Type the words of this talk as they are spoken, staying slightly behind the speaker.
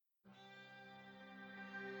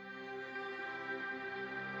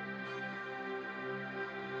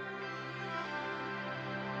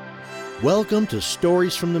Welcome to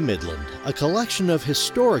Stories from the Midland, a collection of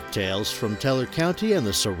historic tales from Teller County and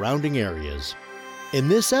the surrounding areas. In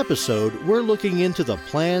this episode, we're looking into the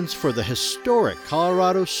plans for the historic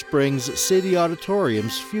Colorado Springs City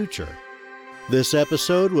Auditorium's future. This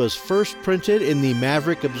episode was first printed in the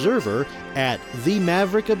Maverick Observer at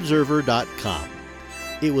themaverickobserver.com.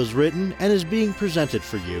 It was written and is being presented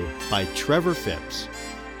for you by Trevor Phipps.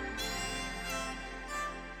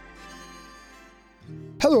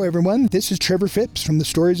 Hello everyone, this is Trevor Phipps from the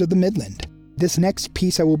Stories of the Midland. This next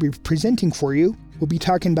piece I will be presenting for you will be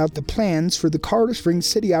talking about the plans for the Colorado Springs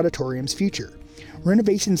City Auditorium's future,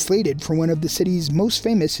 renovation slated for one of the city's most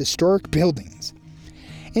famous historic buildings.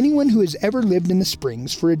 Anyone who has ever lived in the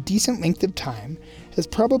Springs for a decent length of time has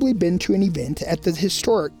probably been to an event at the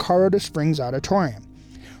historic Colorado Springs Auditorium.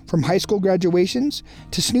 From high school graduations,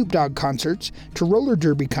 to Snoop Dogg concerts, to roller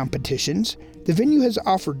derby competitions, the venue has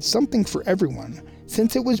offered something for everyone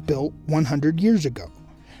since it was built 100 years ago.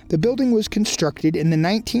 The building was constructed in the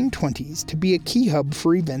 1920s to be a key hub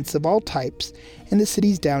for events of all types in the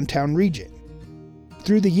city's downtown region.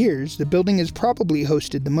 Through the years, the building has probably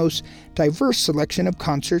hosted the most diverse selection of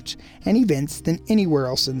concerts and events than anywhere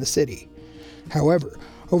else in the city. However,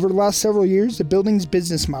 over the last several years, the building's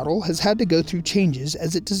business model has had to go through changes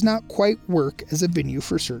as it does not quite work as a venue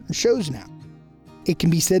for certain shows now. It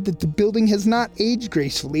can be said that the building has not aged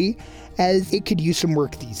gracefully, as it could use some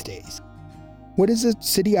work these days. What is the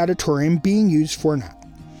city auditorium being used for now?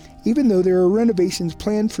 Even though there are renovations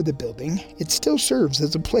planned for the building, it still serves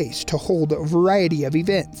as a place to hold a variety of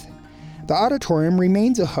events. The auditorium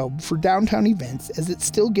remains a hub for downtown events as it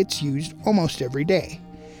still gets used almost every day.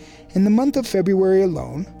 In the month of February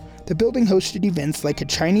alone, the building hosted events like a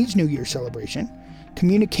Chinese New Year celebration,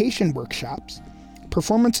 communication workshops,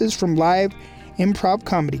 performances from live improv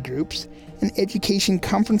comedy groups, and education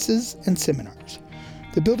conferences and seminars.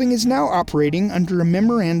 The building is now operating under a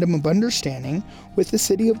memorandum of understanding with the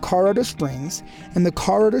City of Colorado Springs and the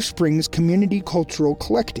Colorado Springs Community Cultural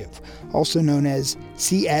Collective, also known as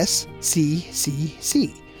CSCCC.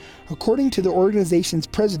 According to the organization's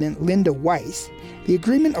president, Linda Weiss, the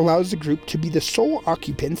agreement allows the group to be the sole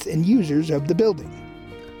occupants and users of the building.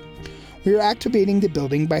 We are activating the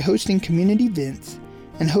building by hosting community events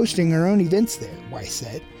and hosting our own events there, Weiss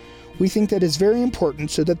said. We think that is very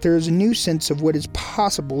important so that there is a new sense of what is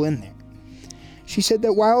possible in there. She said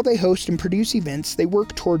that while they host and produce events, they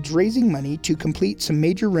work towards raising money to complete some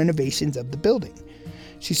major renovations of the building.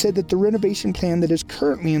 She said that the renovation plan that is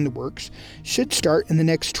currently in the works should start in the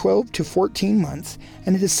next 12 to 14 months,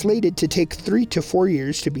 and it is slated to take 3 to 4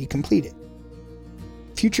 years to be completed.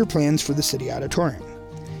 Future plans for the City Auditorium.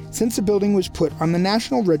 Since the building was put on the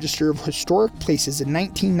National Register of Historic Places in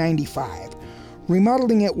 1995,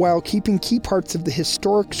 remodeling it while keeping key parts of the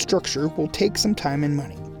historic structure will take some time and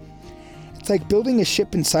money. It's like building a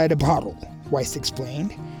ship inside a bottle, Weiss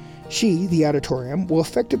explained. The auditorium, will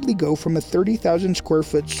effectively go from a 30,000 square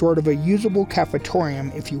foot sort of a usable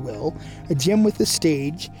cafetorium, if you will, a gym with a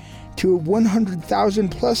stage, to a 100,000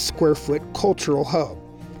 plus square foot cultural hub.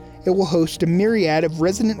 It will host a myriad of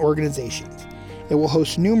resident organizations. It will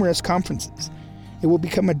host numerous conferences. It will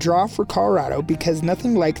become a draw for Colorado because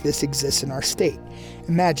nothing like this exists in our state.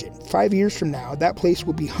 Imagine, 5 years from now, that place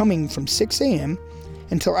will be humming from 6 a.m.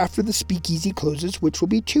 until after the speakeasy closes, which will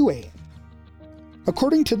be 2 a.m.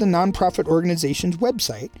 According to the nonprofit organization's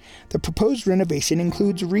website, the proposed renovation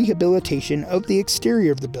includes rehabilitation of the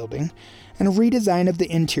exterior of the building and a redesign of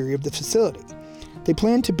the interior of the facility. They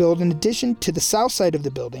plan to build an addition to the south side of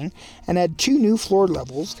the building and add 2 new floor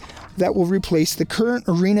levels that will replace the current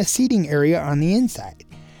arena seating area on the inside.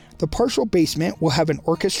 The partial basement will have an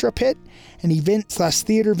orchestra pit, an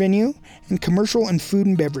event/theater venue, and commercial and food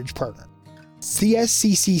and beverage partner.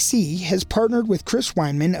 CSCCC has partnered with Chris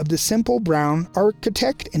Weinman of the Simple Brown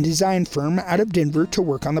architect and design firm out of Denver to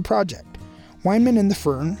work on the project. Weinman and the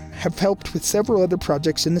firm have helped with several other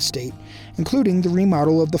projects in the state, including the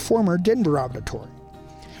remodel of the former Denver Auditorium.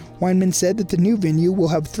 Weinman said that the new venue will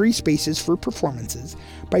have 3 spaces for performances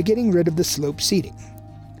by getting rid of the sloped seating.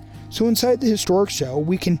 So inside the historic shell,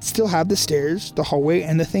 we can still have the stairs, the hallway,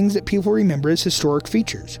 and the things that people remember as historic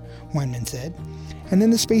features, Weinman said. And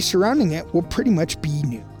then the space surrounding it will pretty much be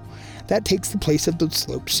new. That takes the place of the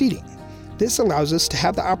sloped seating. This allows us to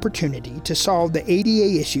have the opportunity to solve the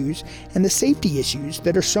ADA issues and the safety issues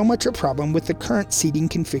that are so much a problem with the current seating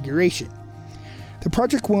configuration. The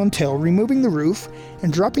project will entail removing the roof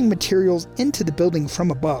and dropping materials into the building from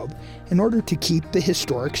above in order to keep the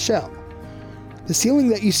historic shell. The ceiling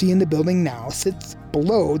that you see in the building now sits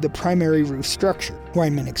below the primary roof structure,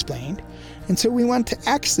 Weinman explained, and so we want to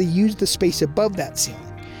actually use the space above that ceiling.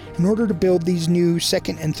 In order to build these new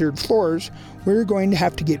second and third floors, we're going to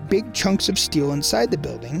have to get big chunks of steel inside the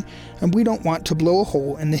building, and we don't want to blow a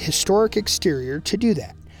hole in the historic exterior to do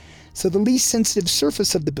that. So the least sensitive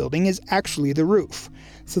surface of the building is actually the roof.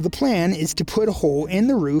 So the plan is to put a hole in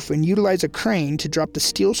the roof and utilize a crane to drop the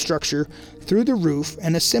steel structure through the roof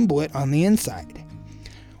and assemble it on the inside.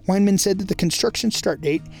 Weinman said that the construction start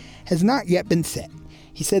date has not yet been set.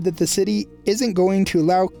 He said that the city isn't going to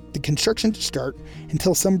allow the construction to start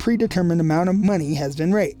until some predetermined amount of money has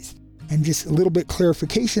been raised. And just a little bit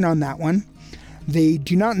clarification on that one. They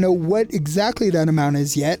do not know what exactly that amount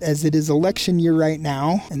is yet, as it is election year right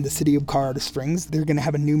now in the city of Colorado Springs. They're going to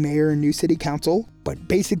have a new mayor and new city council, but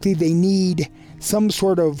basically they need some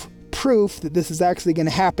sort of proof that this is actually going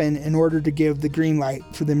to happen in order to give the green light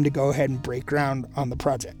for them to go ahead and break ground on the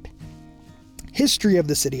project. History of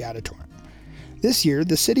the City Auditorium. This year,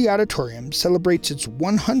 the City Auditorium celebrates its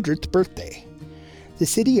 100th birthday. The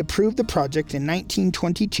city approved the project in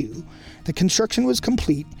 1922, the construction was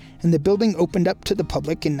complete, and the building opened up to the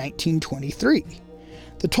public in 1923.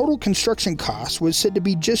 The total construction cost was said to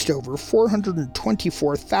be just over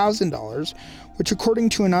 $424,000, which according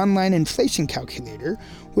to an online inflation calculator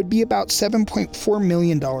would be about $7.4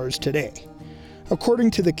 million today. According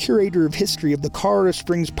to the curator of history of the Colorado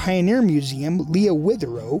Springs Pioneer Museum, Leah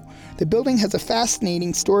Witherow, the building has a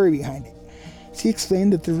fascinating story behind it. She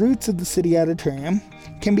explained that the roots of the City Auditorium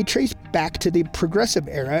can be traced back to the Progressive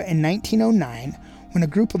era in 1909, when a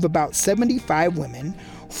group of about 75 women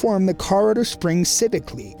formed the Colorado Springs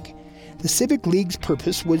Civic League. The Civic League's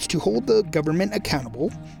purpose was to hold the government accountable,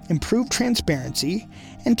 improve transparency,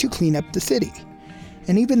 and to clean up the city.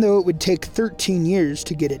 And even though it would take 13 years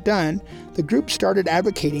to get it done, the group started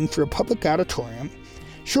advocating for a public auditorium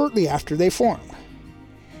shortly after they formed.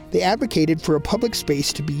 They advocated for a public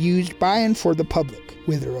space to be used by and for the public,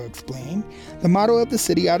 Witherow explained. The motto of the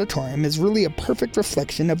City Auditorium is really a perfect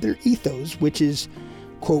reflection of their ethos, which is,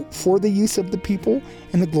 quote, for the use of the people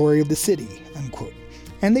and the glory of the city, unquote.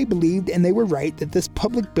 And they believed, and they were right, that this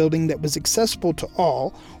public building that was accessible to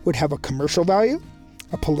all would have a commercial value,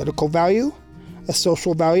 a political value, a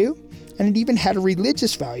social value, and it even had a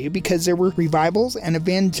religious value because there were revivals and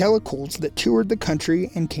evangelicals that toured the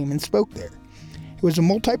country and came and spoke there. It was a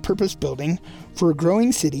multi-purpose building for a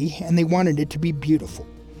growing city, and they wanted it to be beautiful.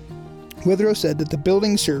 Witherow said that the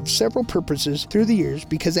building served several purposes through the years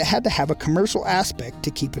because it had to have a commercial aspect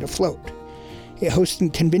to keep it afloat. It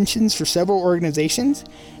hosted conventions for several organizations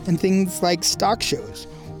and things like stock shows,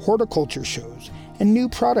 horticulture shows, and new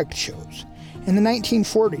product shows. In the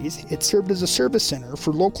 1940s, it served as a service center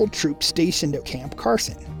for local troops stationed at Camp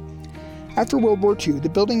Carson. After World War II, the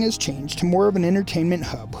building has changed to more of an entertainment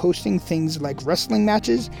hub, hosting things like wrestling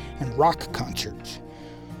matches and rock concerts.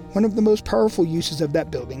 One of the most powerful uses of that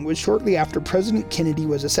building was shortly after President Kennedy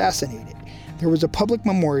was assassinated. There was a public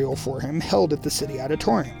memorial for him held at the City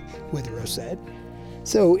Auditorium, Witherow said.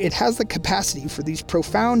 So it has the capacity for these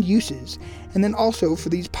profound uses, and then also for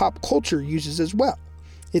these pop culture uses as well.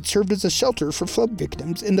 It served as a shelter for flood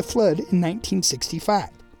victims in the flood in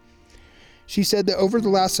 1965. She said that over the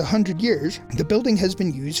last 100 years, the building has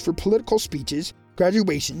been used for political speeches,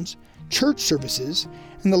 graduations, church services,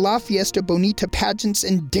 and the La Fiesta Bonita pageants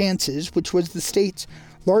and dances, which was the state's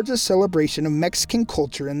largest celebration of Mexican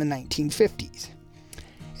culture in the 1950s.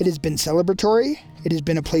 It has been celebratory, it has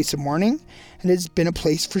been a place of mourning, and it has been a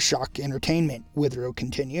place for shock entertainment, Witherow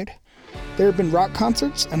continued. There have been rock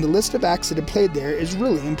concerts, and the list of acts that have played there is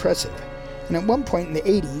really impressive. And at one point in the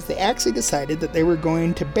 80s, they actually decided that they were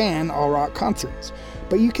going to ban all rock concerts,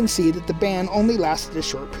 but you can see that the ban only lasted a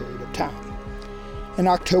short period of time. In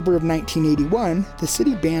October of 1981, the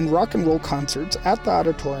city banned rock and roll concerts at the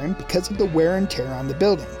auditorium because of the wear and tear on the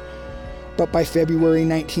building. But by February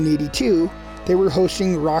 1982, they were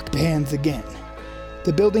hosting rock bands again.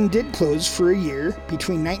 The building did close for a year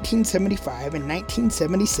between 1975 and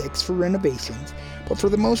 1976 for renovations, but for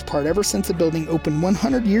the most part, ever since the building opened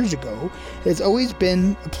 100 years ago, it has always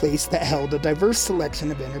been a place that held a diverse selection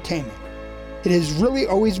of entertainment. It has really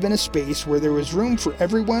always been a space where there was room for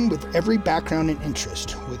everyone with every background and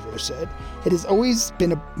interest, Witherow said. It has always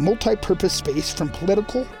been a multi-purpose space from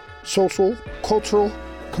political, social, cultural,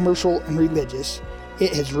 commercial, and religious.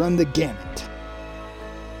 It has run the gamut.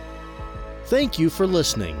 Thank you for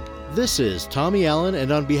listening. This is Tommy Allen,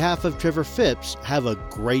 and on behalf of Trevor Phipps, have a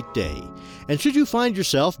great day. And should you find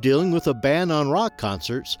yourself dealing with a ban on rock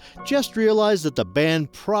concerts, just realize that the ban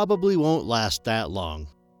probably won't last that long.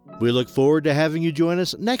 We look forward to having you join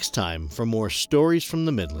us next time for more Stories from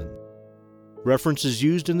the Midland. References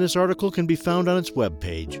used in this article can be found on its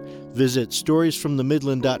webpage. Visit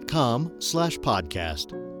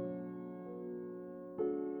storiesfromthemidland.com/podcast.